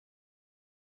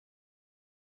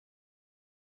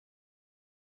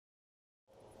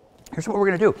here's what we're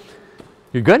going to do.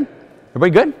 You good?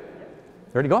 Everybody good?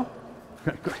 Ready to go?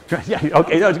 Good. Yeah,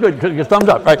 okay, that's good. Good. Thumbs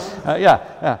up, right?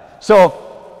 Yeah.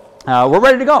 So we're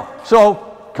ready to go.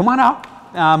 So come on out.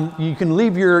 You can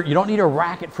leave you don't need a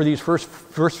racket for these first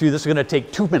few. This is going to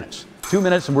take 2 minutes. 2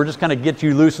 minutes, and we're just going to get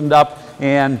you loosened up,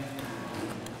 and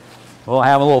we'll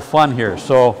have a little fun here.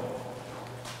 So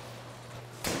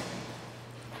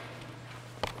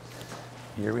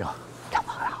here we go. Come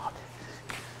on out.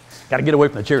 Got to get away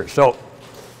from the chairs. So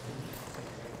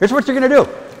here's what you're going to do.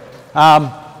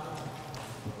 I've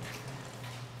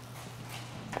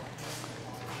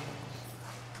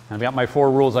got my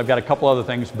 4 rules. I've got a couple other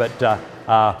things, but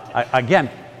again,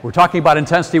 we're talking about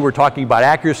intensity. We're talking about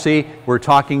accuracy. We're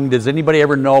talking. Does anybody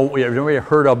ever know? Have anybody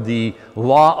heard of the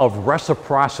law of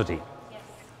reciprocity? Yes.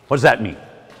 What does that mean?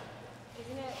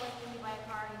 Isn't it like when you buy a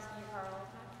car and you see your car all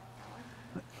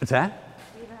the time? What's that?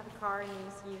 You have a car and you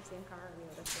see the same car every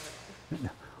other day.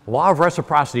 Law of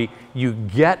reciprocity. You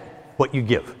get what you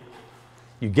give.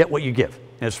 You get what you give.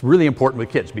 And it's really important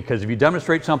with kids, because if you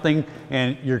demonstrate something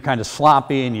and you're kind of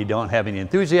sloppy and you don't have any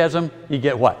enthusiasm, you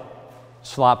get what?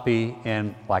 Sloppy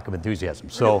and lack of enthusiasm.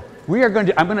 So we are going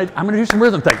to, I'm going to do some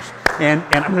rhythm things. And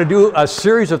I'm going to do a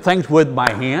series of things with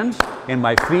my hands and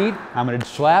my feet. I'm going to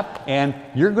slap, and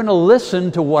you're going to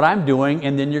listen to what I'm doing,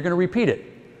 and then you're going to repeat it.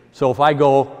 So if I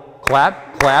go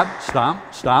clap, clap,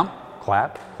 stomp, stomp,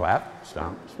 clap, clap,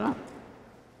 stomp, stomp.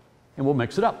 And we'll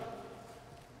mix it up.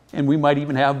 And we might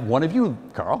even have one of you,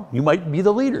 Carl. You might be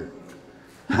the leader.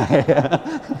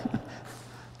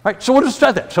 All right, so we'll just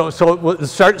start that. So we'll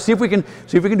start. See if we can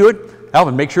do it.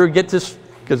 Alvin, make sure we get this,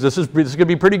 because this is going to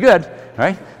be pretty good. All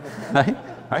right, all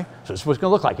right. So this is what it's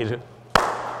going to look like. Is it?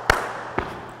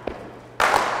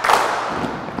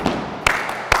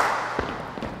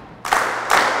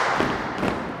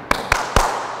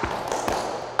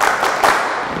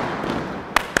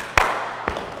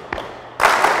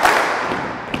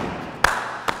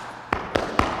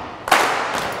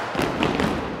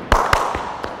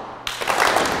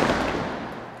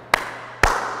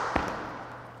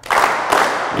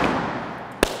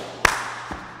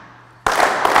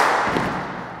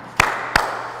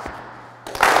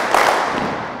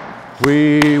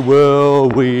 We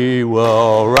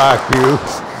will rock you.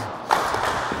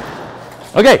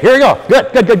 Okay, here we go.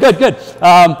 Good.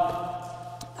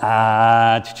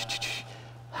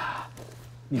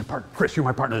 Chris, you're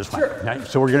my partner this time. Sure. Right?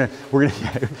 So we're gonna.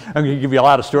 I'm gonna give you a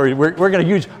lot of stories. We're gonna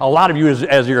use a lot of you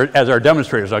as our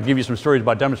demonstrators. I'll give you some stories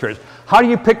about demonstrators. How do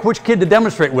you pick which kid to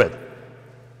demonstrate with?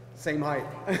 Same height.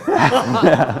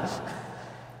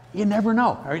 You never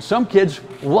know. All right, some kids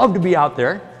love to be out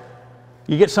there.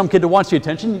 You get some kid that wants the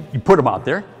attention, you put them out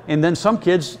there, and then some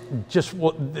kids just,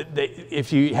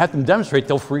 if you have them demonstrate,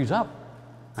 they'll freeze up.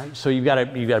 Right? So you've got to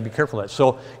be careful of that.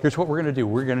 So here's what we're going to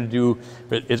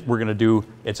do.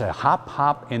 It's a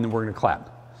hop, and then we're going to clap.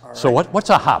 Right. So what's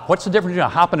a hop? What's the difference between a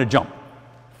hop and a jump?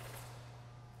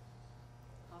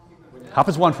 Hop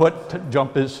is 1 foot,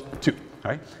 jump is 2.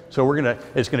 All right. So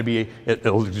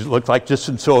it'll look like this,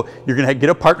 and so you're going to get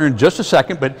a partner in just a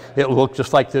second, but it'll look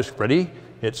just like this. Ready?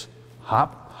 It's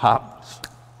hop, hop.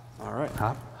 All right.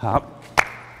 Hop, hop,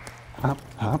 hop,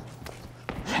 hop.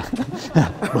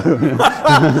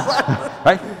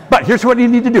 Right? But here's what you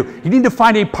need to do. You need to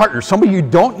find a partner, somebody you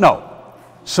don't know.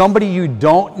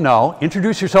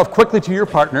 Introduce yourself quickly to your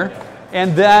partner,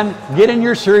 and then get in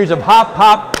your series of hop,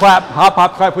 hop,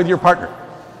 clap with your partner.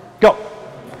 Go.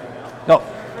 Go.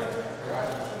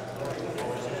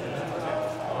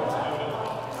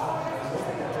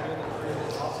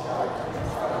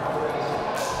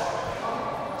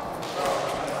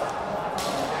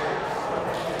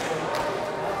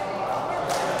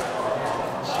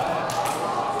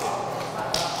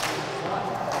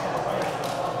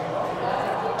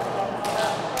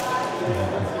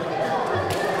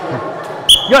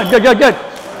 Good.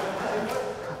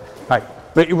 All right,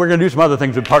 but we're going to do some other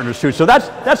things with partners too. So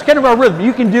that's kind of our rhythm.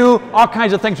 You can do all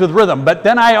kinds of things with rhythm, but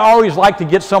then I always like to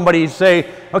get somebody to say,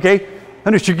 okay,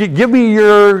 give me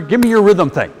your rhythm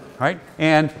thing, right?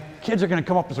 And kids are going to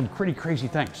come up with some pretty crazy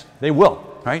things. They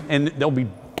will, right? And they'll be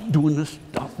doing this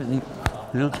stuff, and you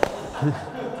know.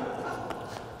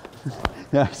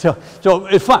 Yeah, so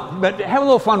it's fun, but have a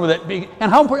little fun with it.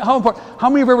 And how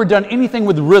many have ever done anything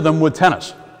with rhythm with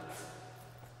tennis?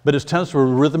 But is tennis a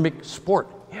rhythmic sport?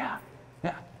 Yeah.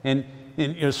 And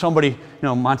somebody,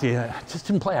 Monty, I just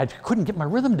didn't play. I couldn't get my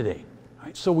rhythm today. All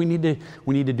right, so we need to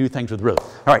do things with rhythm.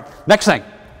 All right. Next thing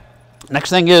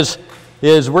is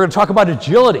we're going to talk about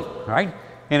agility. All right.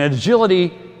 And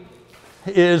agility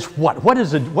is what?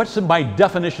 What's my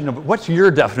definition of? What's your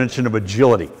definition of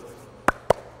agility?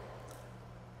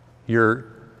 Your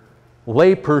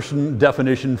layperson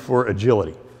definition for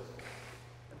agility.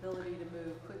 Ability to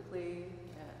move quickly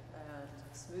and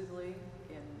smoothly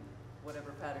in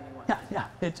whatever pattern you want. Yeah.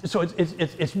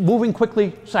 It's moving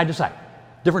quickly side to side,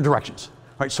 different directions.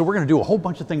 All right, so we're going to do a whole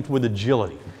bunch of things with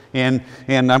agility. And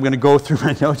I'm going to go through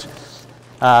my notes,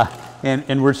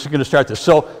 and we're just going to start this.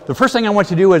 So the first thing I want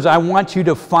you to do is I want you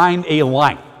to find a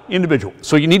line, individual.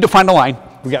 So you need to find a line.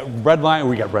 We got red lines,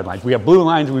 we got blue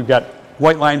lines, we've got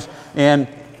white lines, and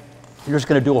you're just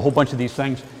going to do a whole bunch of these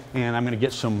things, and I'm going to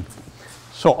get some.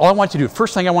 So all I want you to do,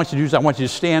 first thing I want you to do is I want you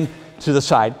to stand to the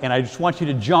side, and I just want you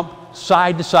to jump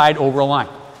side to side over a line.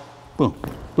 Boom,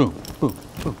 boom, boom,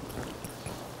 boom.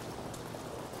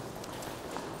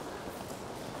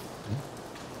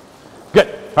 Good.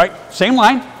 All right, same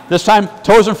line. This time,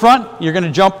 toes in front. You're going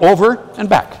to jump over and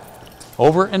back.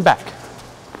 Over and back.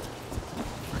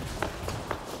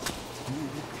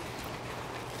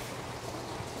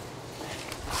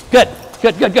 Good.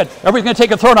 Everybody's going to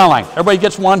take a throwdown line. Everybody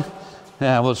gets one.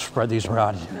 Yeah, we'll spread these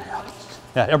around.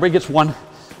 Yeah, everybody gets one.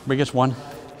 Everybody gets one.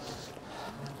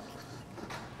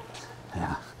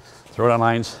 Yeah. Throwdown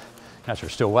lines. Gosh, they're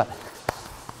still wet.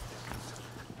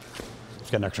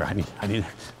 Let's get an extra. I need.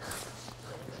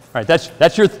 All right,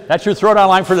 that's your throwdown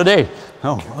line for today.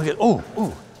 Oh, look at ooh.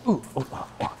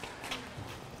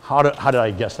 How did I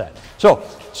guess that? So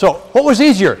what was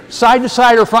easier, side to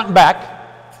side or front and back?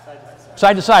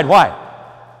 Side to side. Why?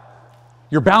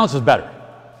 Your balance is better,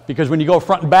 because when you go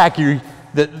front and back,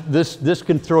 this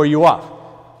can throw you off.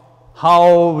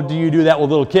 How do you do that with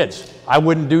little kids? I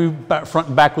wouldn't do front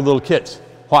and back with little kids.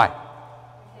 Why?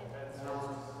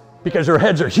 Because their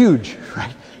heads are huge,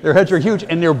 right? Their heads are huge,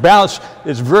 and their balance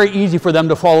is very easy for them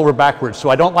to fall over backwards. So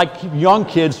I don't like young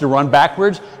kids to run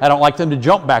backwards. I don't like them to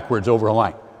jump backwards over a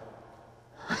line.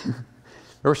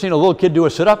 Ever seen a little kid do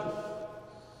a sit-up?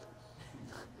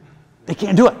 They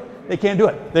can't do it. They can't do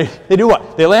it. They do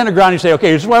what? They lay on the ground and you say,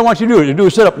 okay, this is what I want you to do. You do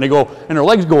a sit-up, and they go, and their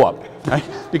legs go up, right?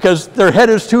 Because their head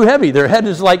is too heavy. Their head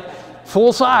is like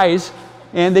full size,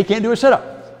 and they can't do a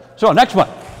sit-up. So next one.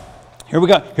 Here we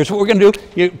go. Here's what we're going to do.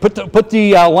 You put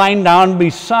the line down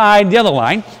beside the other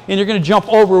line, and you're going to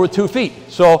jump over with 2 feet.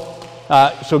 So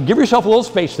give yourself a little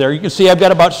space there. You can see I've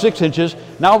got about 6 inches.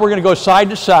 Now we're going to go side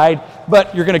to side,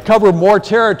 but you're going to cover more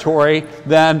territory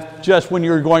than just when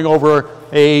you're going over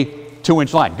a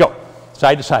 2-inch line. Go.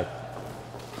 Side to side.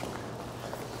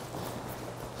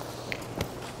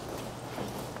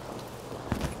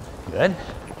 Good.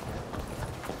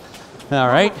 All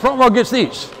right. Front row gets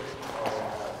these.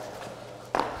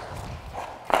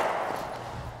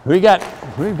 We've got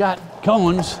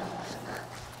cones.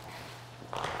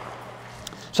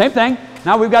 Same thing.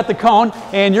 Now we've got the cone,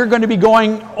 and you're going to be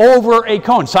going over a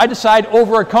cone, side to side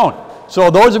over a cone.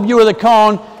 So those of you with a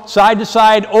cone, side to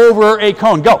side over a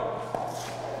cone. Go.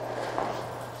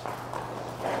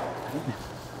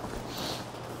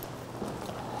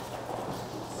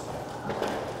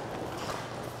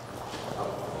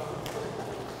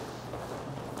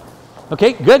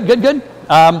 Okay, good.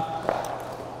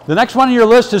 The next one on your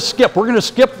list is skip. We're going to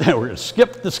skip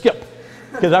the skip,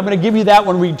 because I'm going to give you that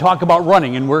when we talk about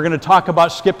running, and we're going to talk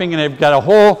about skipping, and I've got a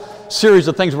whole series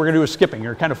of things we're going to do with skipping.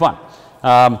 They're kind of fun.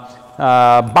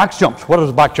 Box jumps. What is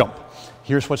a box jump?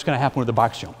 Here's what's going to happen with the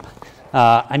box jump.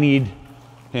 I need,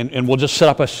 and we'll just set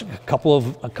up a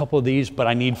couple of these, but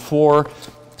I need 4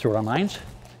 throw-down lines,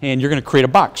 and you're going to create a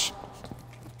box.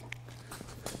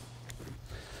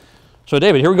 So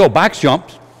David, here we go. Box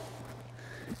jumps.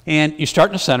 And you start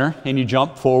in the center, and you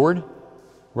jump forward,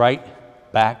 right,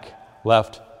 back,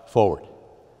 left, forward.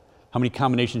 How many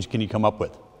combinations can you come up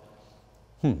with?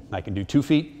 I can do 2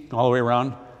 feet all the way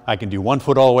around. I can do 1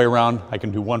 foot all the way around. I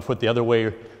can do 1 foot the other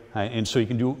way. And so you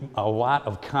can do a lot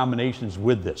of combinations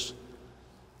with this.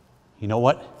 You know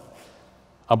what?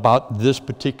 About this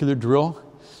particular drill,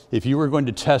 if you were going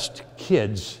to test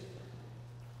kids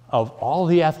of all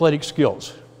the athletic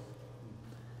skills,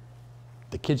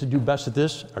 the kids that do best at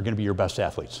this are going to be your best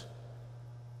athletes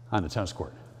on the tennis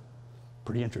court.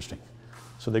 Pretty interesting.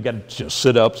 So they've got just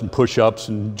sit-ups and push-ups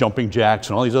and jumping jacks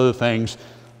and all these other things.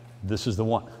 This is the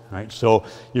one, right? So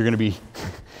you're going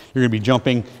to be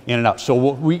jumping in and out. So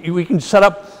we can set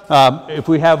up, if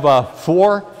we have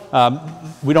 4,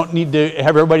 we don't need to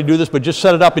have everybody do this, but just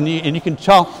set it up, and you can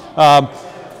tell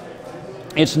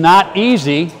it's not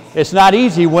easy. It's not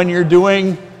easy when you're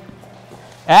doing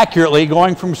accurately,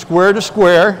 going from square to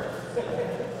square.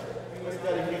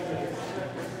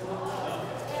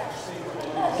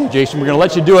 Okay, Jason, we're going to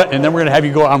let you do it, and then we're going to have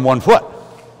you go on 1 foot.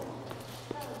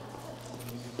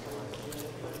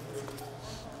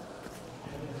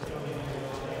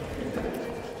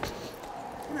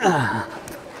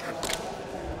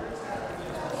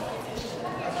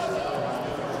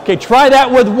 Okay, try that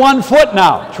with 1 foot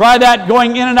now. Try that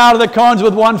going in and out of the cones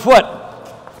with 1 foot.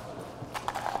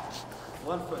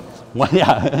 1 foot. Well,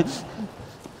 yeah.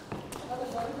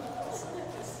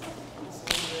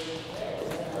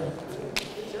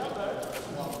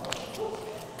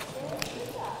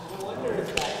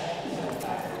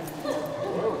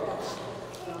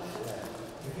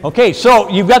 Okay, so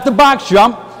you've got the box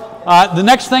jump. The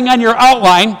next thing on your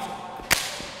outline,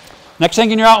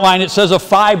 it says a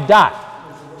 5 dot.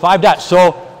 5 dots.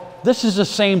 So this is the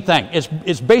same thing.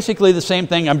 It's basically the same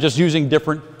thing. I'm just using a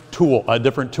different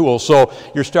tool. So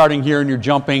you're starting here and you're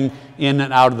jumping in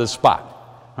and out of the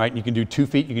spot. Right? You can do 2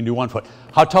 feet, you can do 1 foot.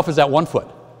 How tough is that 1 foot?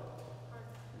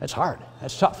 That's hard.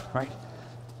 That's tough, right?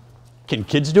 Can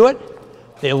kids do it?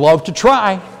 They love to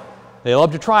try. They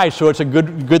love to try, so it's a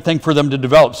good thing for them to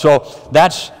develop. So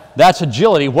that's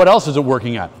agility. What else is it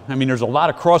working on? I mean, there's a lot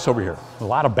of crossover here, a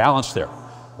lot of balance there,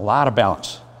 a lot of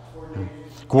balance.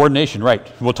 Coordination, right.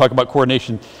 We'll talk about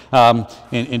coordination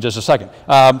in just a second.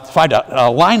 Find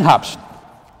out line hops.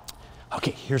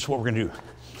 Okay, here's what we're going to do.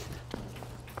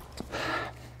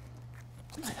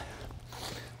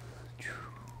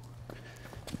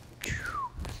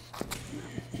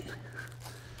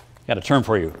 Got a term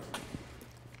for you.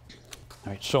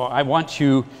 All right, so I want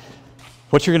you,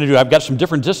 what you're going to do, I've got some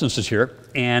different distances here,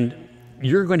 and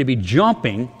you're going to be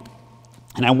jumping,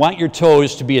 and I want your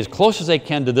toes to be as close as they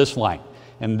can to this line,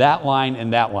 and that line,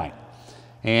 and that line.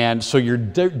 And so you're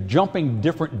jumping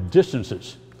different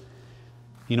distances.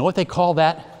 You know what they call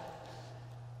that?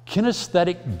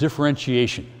 Kinesthetic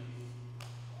differentiation.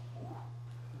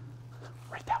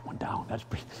 Write that one down. That's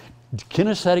pretty.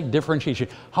 Kinesthetic differentiation.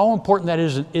 How important that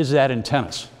is that in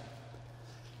tennis?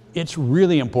 It's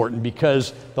really important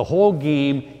because the whole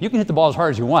game, you can hit the ball as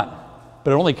hard as you want,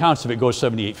 but it only counts if it goes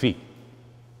 78 feet.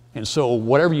 And so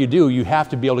whatever you do, you have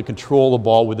to be able to control the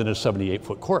ball within a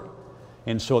 78-foot court.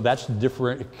 And so that's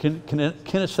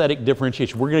kinesthetic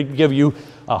differentiation. We're going to give you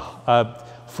 4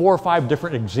 or 5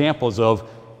 different examples of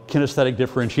kinesthetic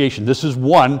differentiation. This is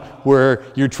one where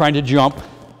you're trying to jump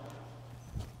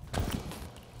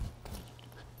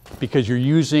because you're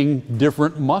using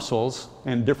different muscles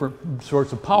and different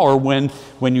sorts of power when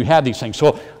you have these things.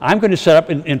 So I'm going to set up,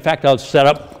 in fact, I'll set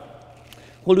up,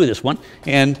 we'll do this one,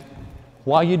 and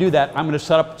while you do that, I'm going to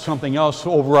set up something else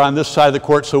over on this side of the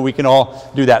court so we can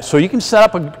all do that. So you can set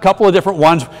up a couple of different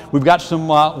ones. We've got some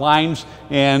lines,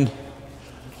 and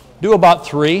do about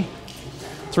 3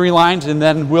 lines, and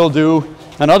then we'll do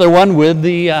another one with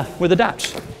the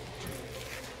dots.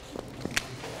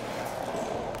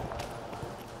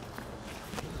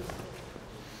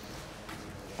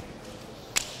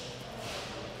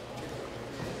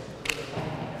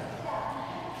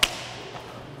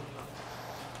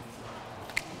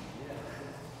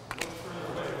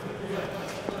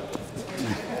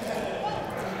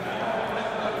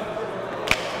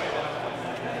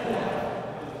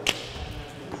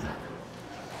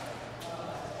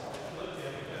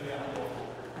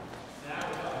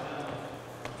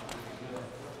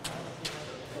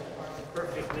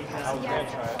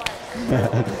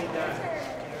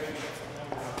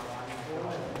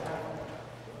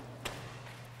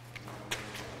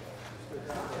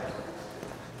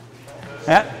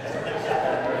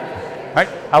 Right.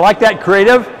 I like that,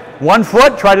 creative. 1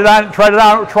 foot, try it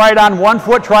on 1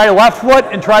 foot, try the left foot,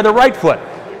 and try the right foot.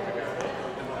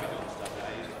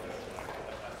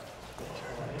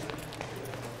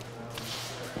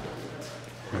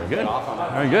 Very good.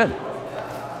 Very good.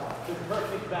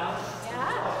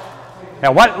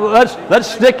 Now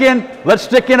let's stick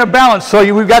in a balance.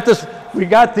 So we've got this. We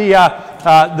got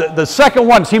the second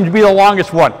one seems to be the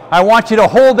longest one. I want you to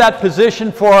hold that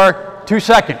position for 2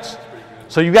 seconds.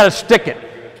 So you've got to stick it.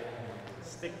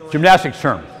 Gymnastics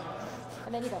term.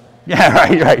 And then you go. Yeah,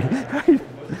 right.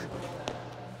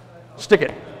 Stick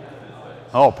it.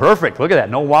 Oh, perfect. Look at that.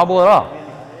 No wobble at all.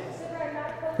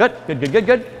 Good.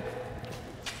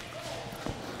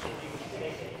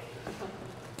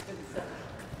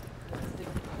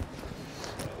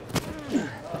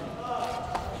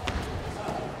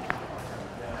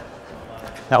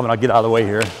 Alvin, I'll get out of the way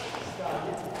here.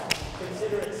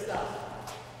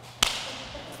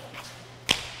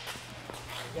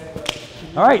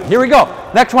 All right, here we go.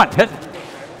 Next one.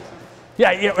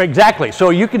 Yeah, exactly. So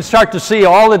you can start to see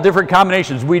all the different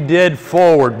combinations. We did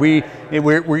forward. We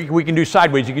can do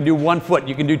sideways. You can do 1 foot.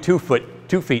 You can do 2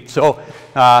 feet. So,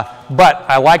 but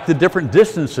I like the different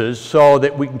distances so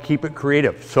that we can keep it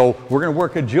creative. So we're going to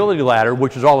work agility ladder,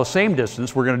 which is all the same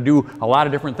distance. We're going to do a lot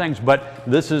of different things, but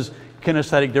this is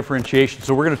kinesthetic differentiation.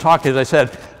 So we're going to talk, as I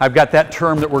said, I've got that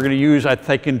term that we're going to use, I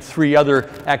think, in 3 other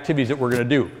activities that we're going to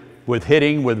do. with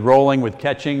hitting, with rolling, with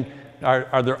catching?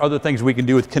 Are there other things we can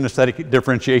do with kinesthetic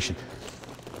differentiation?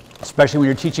 Especially when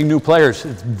you're teaching new players,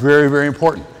 it's very, very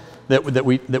important that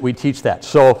we teach that.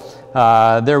 So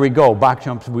there we go. Box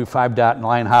jumps, we 5-dot and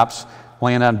line hops,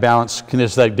 land on balance,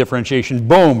 kinesthetic differentiation.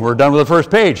 Boom, we're done with the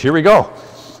first page. Here we go.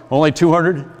 Only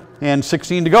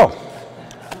 216 to go.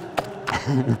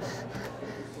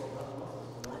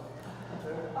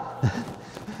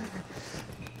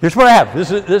 Here's what I have.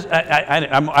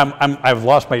 I've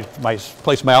lost my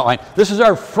place in my outline. This is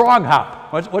our frog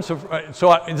hop. This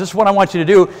is what I want you to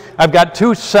do. I've got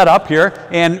 2 set up here,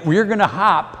 and you're going to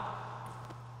hop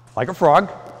like a frog,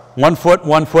 1 foot,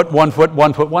 1 foot, 1 foot,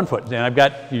 1 foot, 1 foot. And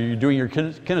you're doing your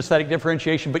kinesthetic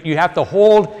differentiation, but you have to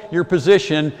hold your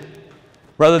position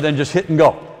rather than just hit and go.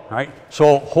 All right.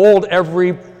 So hold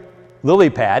every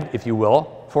lily pad, if you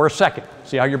will, for a second.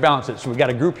 See how your balance is. So we got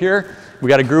a group here. We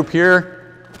got a group here.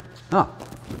 Oh.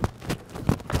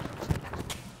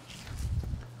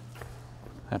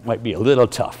 That might be a little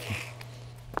tough.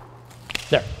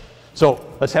 There. So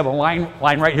let's have a line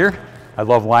right here. I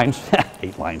love lines.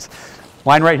 8 lines.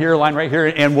 Line right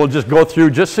here, and we'll just go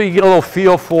through just so you get a little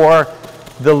feel for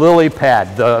the lily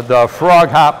pad, the frog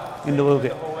hop into the lily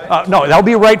pad. No, that'll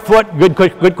be right foot.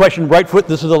 Good question. Right foot.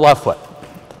 This is the left foot.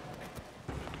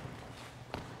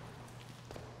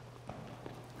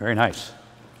 Very nice.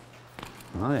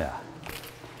 Oh, yeah.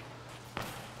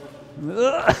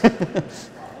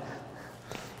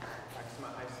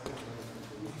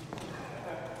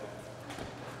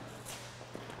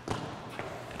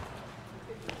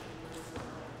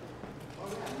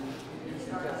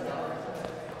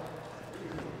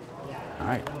 All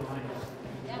right.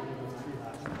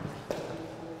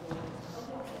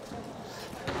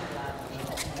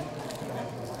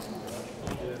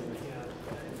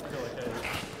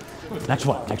 Next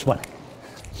one.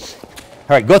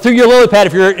 All right, go through your lily pad.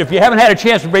 If you haven't had a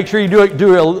chance, make sure you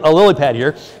do a lily pad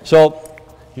here. So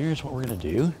here's what we're going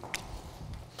to do.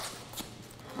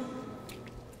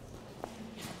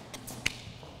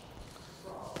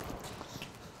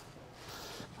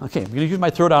 Okay, I'm going to use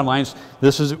my throwdown lines.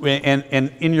 This is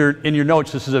and in your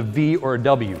notes, this is a V or a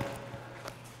W.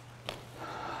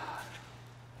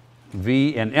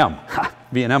 V and M.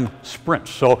 V and M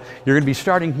sprints. So you're going to be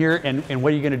starting here, and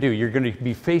what are you going to do? You're going to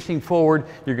be facing forward.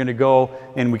 You're going to go,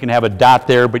 and we can have a dot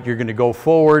there, but you're going to go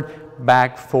forward,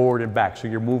 and back. So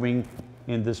you're moving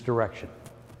in this direction,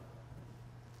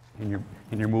 and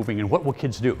you're moving. And what will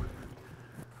kids do?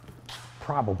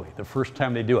 Probably the first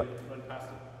time they do it.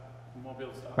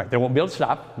 Right, they won't be able to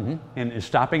stop. Mm-hmm. And is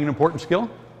stopping an important skill?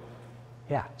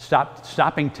 Yeah.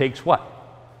 Stopping takes what?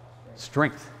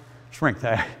 Strength.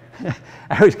 I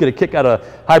always get a kick out of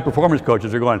high performance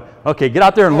coaches. They're going, okay, get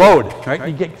out there and load. Right?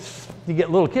 You get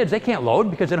little kids, they can't load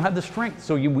because they don't have the strength.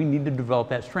 So we need to develop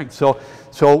that strength. So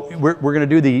we're going to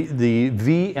do the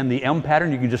V and the M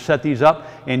pattern. You can just set these up,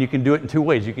 and you can do it in 2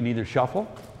 ways. You can either shuffle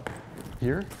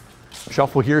here,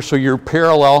 so you're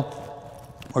parallel,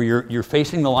 or you're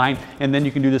facing the line, and then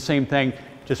you can do the same thing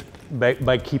just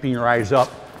by keeping your eyes up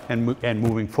and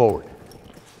moving forward.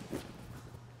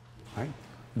 All right?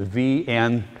 The V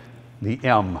and the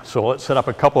M. So let's set up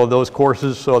a couple of those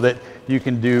courses so that you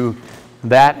can do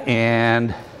that,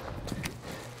 and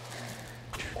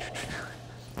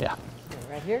yeah.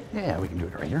 Right here? Yeah, we can do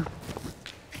it right here.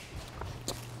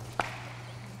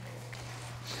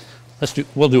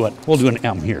 We'll do an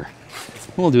M here.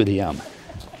 We'll do the M.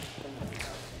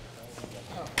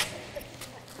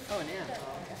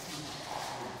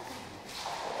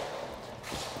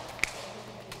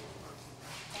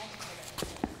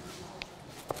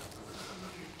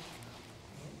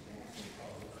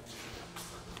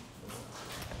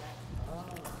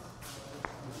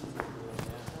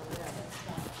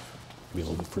 Be a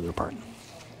little bit further apart.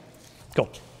 Go.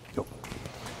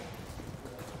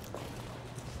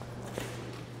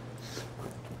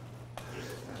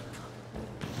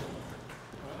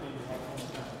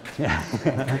 Yeah.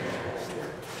 All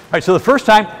right. So for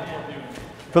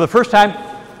the first time,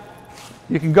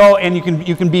 you can go and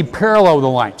you can be parallel with the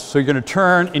lines. So you're going to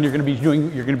turn and you're going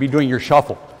to be doing your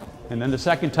shuffle. And then the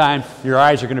second time, your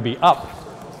eyes are going to be up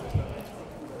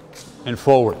and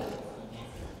forward.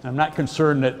 I'm not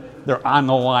concerned that they're on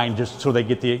the line just so they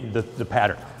get the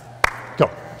pattern. Go.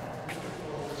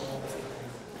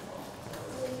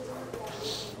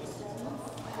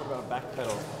 What about back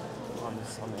pedal on the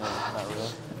end? Not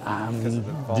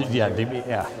really.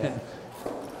 Yeah.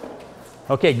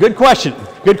 Okay, good question.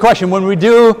 When we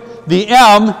do the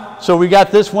M, so we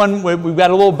got this one, we've got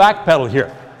a little back pedal here.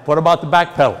 What about the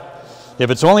back pedal?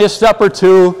 If it's only a step or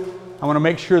two, I want to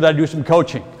make sure that I do some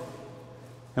coaching.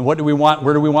 And what do we want?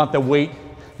 Where do we want the weight?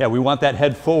 Yeah, we want that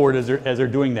head forward as they're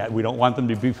doing that. We don't want them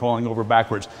to be falling over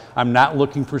backwards. I'm not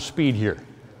looking for speed here.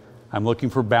 I'm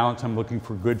looking for balance. I'm looking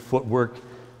for good footwork.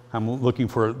 I'm looking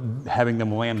for having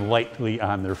them land lightly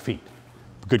on their feet.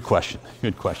 Good question.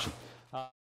 Good question.